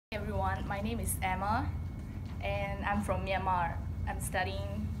everyone. My name is Emma, and I'm from Myanmar. I'm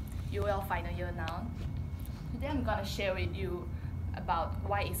studying UL final year now. Today I'm gonna share with you about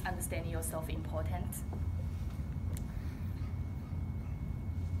why is understanding yourself important.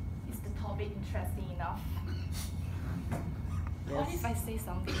 Is the topic interesting enough? Yes. What if I say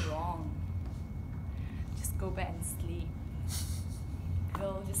something wrong? Just go back and sleep.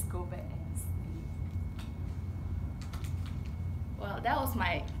 Girl, just go back and sleep. Well, that was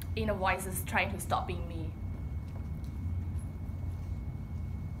my inner voices trying to stopping me.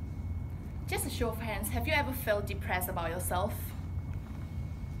 Just a show of hands, have you ever felt depressed about yourself?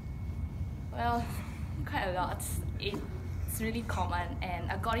 Well, quite a lot. It's really common, and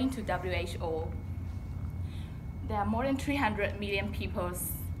according to WHO, there are more than 300 million people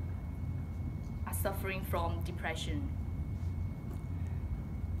are suffering from depression.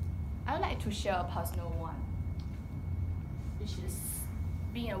 I would like to share a personal one, which is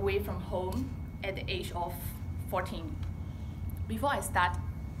being away from home at the age of 14. Before I start,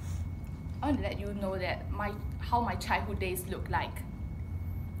 I want to let you know that how my childhood days look like.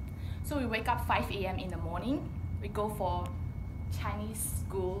 So we wake up 5 a.m. in the morning. We go for Chinese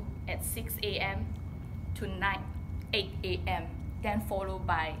school at 6 a.m. to 8 a.m. Then followed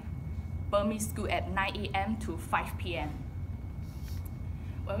by Burmese school at 9 a.m. to 5 p.m.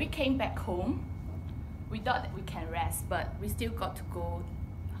 When we came back home, we thought that we can rest, but we still got to go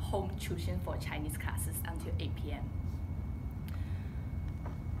home tuition for Chinese classes until 8 p.m.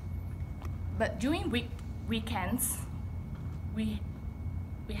 But during weekends, we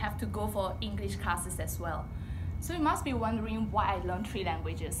have to go for English classes as well. So you must be wondering why I learned 3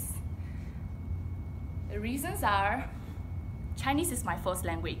 languages. The reasons are Chinese is my first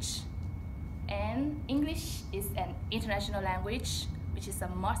language, and English is an international language, which is a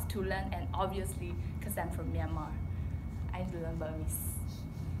must to learn, and obviously, because I'm from Myanmar, I need to learn Burmese.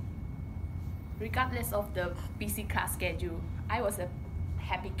 Regardless of the busy class schedule, I was a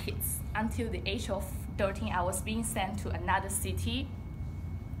happy kid. Until the age of 13, I was being sent to another city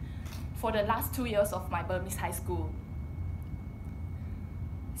for the last 2 years of my Burmese high school.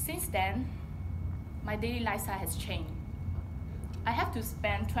 Since then, my daily lifestyle has changed. I have to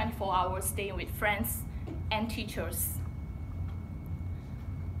spend 24 hours staying with friends and teachers.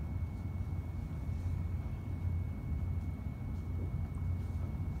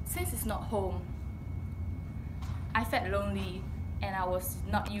 Since it's not home, I felt lonely and I was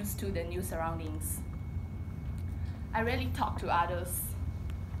not used to the new surroundings. I rarely talk to others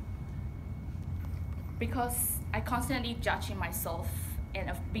because I constantly judging myself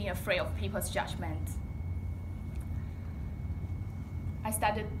and being afraid of people's judgment. I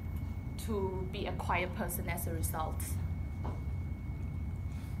started to be a quiet person as a result.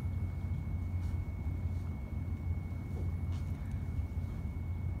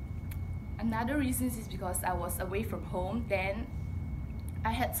 Another reason is because I was away from home. Then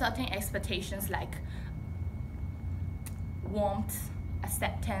I had certain expectations like warmth,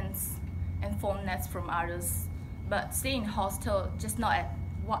 acceptance, and fondness from others, but staying in hostel just not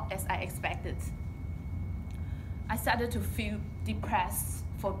as I expected. I started to feel depressed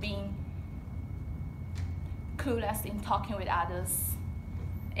for being clueless in talking with others,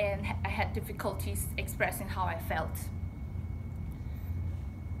 and I had difficulties expressing how I felt.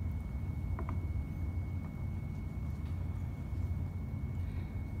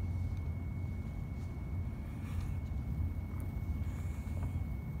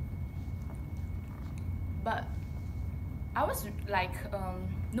 But I was like,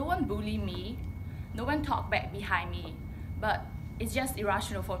 no one bullied me, no one talked back behind me, but it's just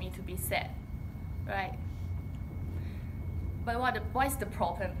irrational for me to be sad, right? But what is the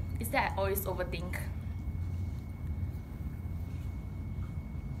problem? Is that I always overthink.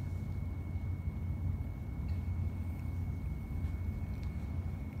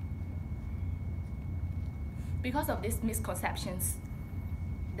 Because of these misconceptions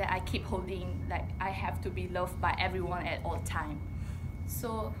that I keep holding, like I have to be loved by everyone at all time.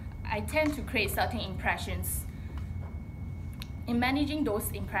 So I tend to create certain impressions. In managing those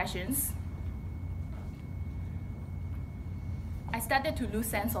impressions, I started to lose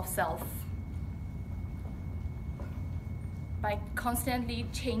sense of self by constantly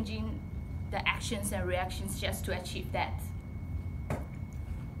changing the actions and reactions just to achieve that.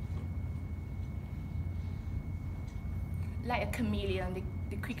 Like a chameleon,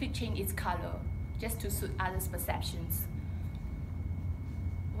 they quickly change its color just to suit others' perceptions.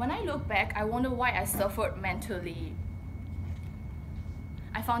 When I look back, I wonder why I suffered mentally.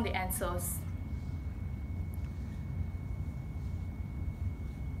 I found the answers.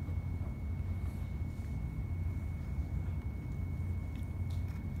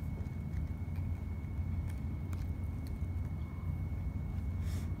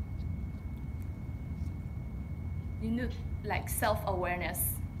 you need like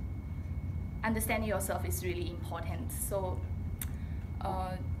self-awareness. Understanding yourself is really important. So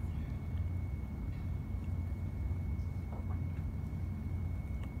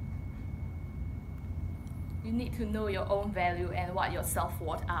you need to know your own value and what your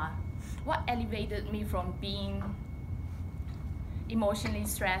self-worth are. What elevated me from being emotionally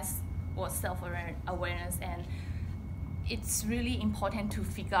stressed was self-awareness, and it's really important to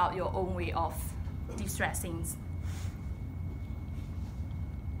figure out your own way of de-stressing.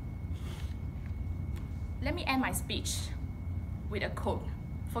 Let me end my speech with a quote.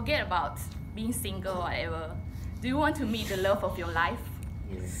 Forget about being single or whatever. Do you want to meet the love of your life?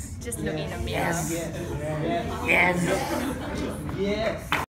 Yes. Just look in the mirror. Yes. Yes. Yes. Yes.